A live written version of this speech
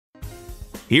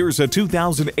Here's a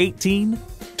 2018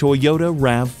 Toyota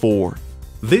RAV4.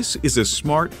 This is a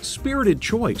smart, spirited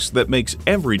choice that makes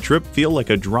every trip feel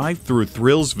like a drive through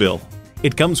Thrillsville.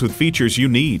 It comes with features you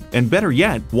need, and better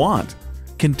yet, want.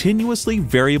 Continuously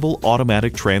variable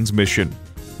automatic transmission,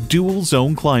 dual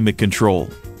zone climate control,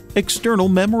 external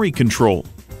memory control,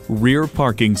 rear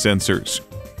parking sensors,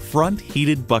 front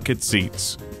heated bucket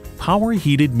seats, power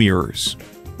heated mirrors,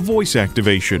 voice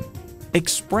activation,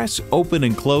 express open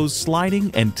and close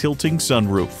sliding and tilting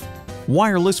sunroof,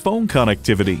 wireless phone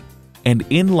connectivity, and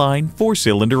inline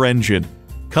 4-cylinder engine.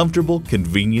 Comfortable,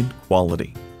 convenient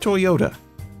quality. Toyota.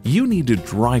 You need to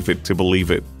drive it to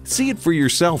believe it. See it for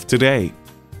yourself today.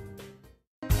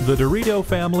 The Dirito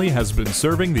family has been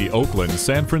serving the Oakland,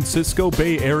 San Francisco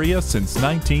Bay Area since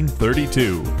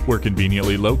 1932. We're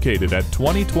conveniently located at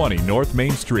 2020 North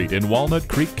Main Street in Walnut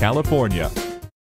Creek, California.